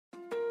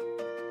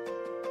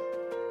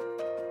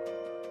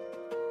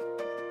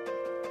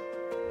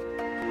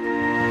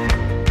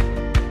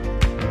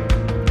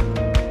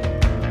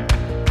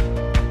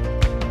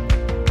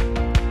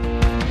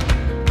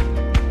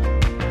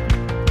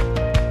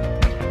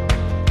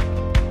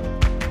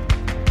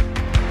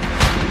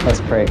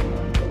Let's pray.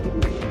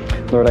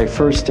 Lord, I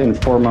first and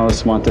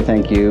foremost want to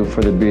thank you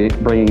for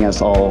bringing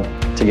us all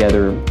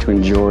together to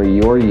enjoy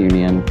your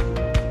union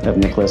of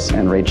Nicholas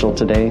and Rachel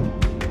today.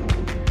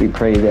 We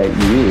pray that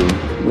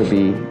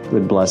you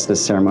would bless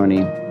this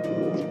ceremony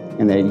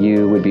and that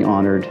you would be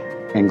honored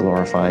and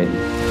glorified.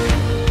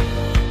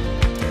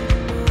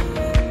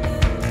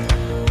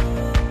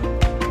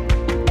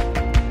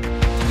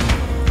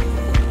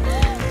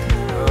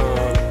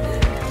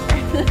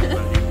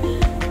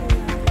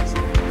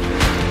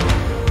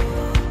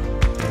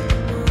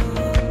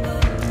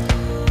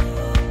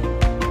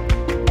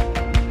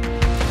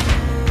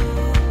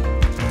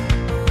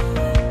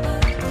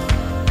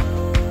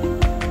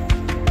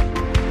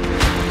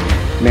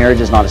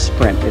 Marriage is not a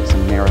sprint, it's a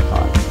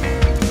marathon.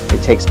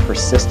 It takes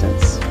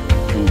persistence,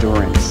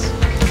 endurance,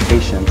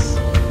 patience,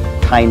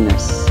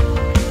 kindness,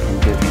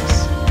 and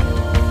goodness.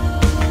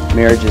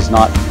 Marriage is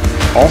not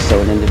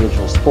also an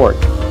individual sport.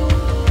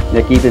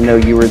 Nick, even though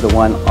you were the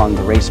one on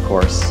the race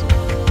course,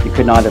 you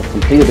could not have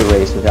completed the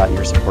race without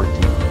your support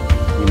team.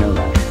 You know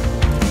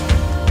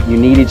that. You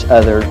need each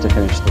other to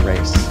finish the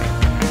race.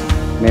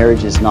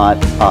 Marriage is not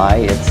I,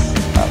 it's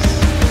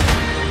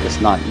us.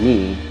 It's not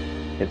me,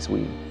 it's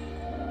we.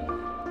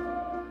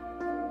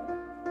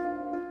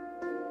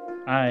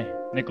 I,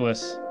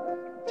 Nicholas,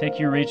 take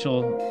you,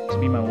 Rachel, to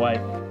be my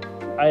wife.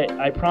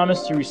 I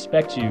promise to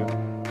respect you,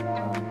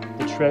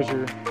 to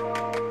treasure,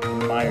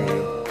 and admire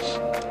you.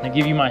 I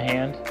give you my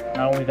hand,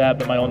 not only that,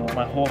 but my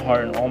whole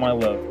heart and all my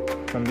love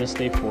from this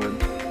day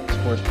forward,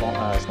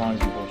 as long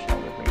as we both shall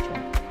live,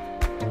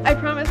 Rachel. I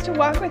promise to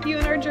walk with you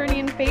in our journey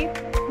in faith,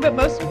 but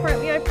most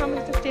importantly, I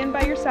promise to stand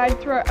by your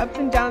side through our ups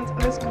and downs on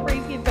this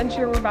crazy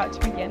adventure we're about to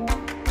begin.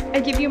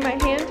 I give you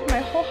my hand, my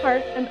whole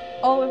heart, and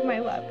all of my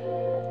love.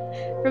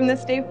 From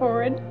this day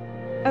forward,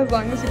 as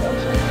long as we both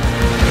shall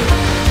live.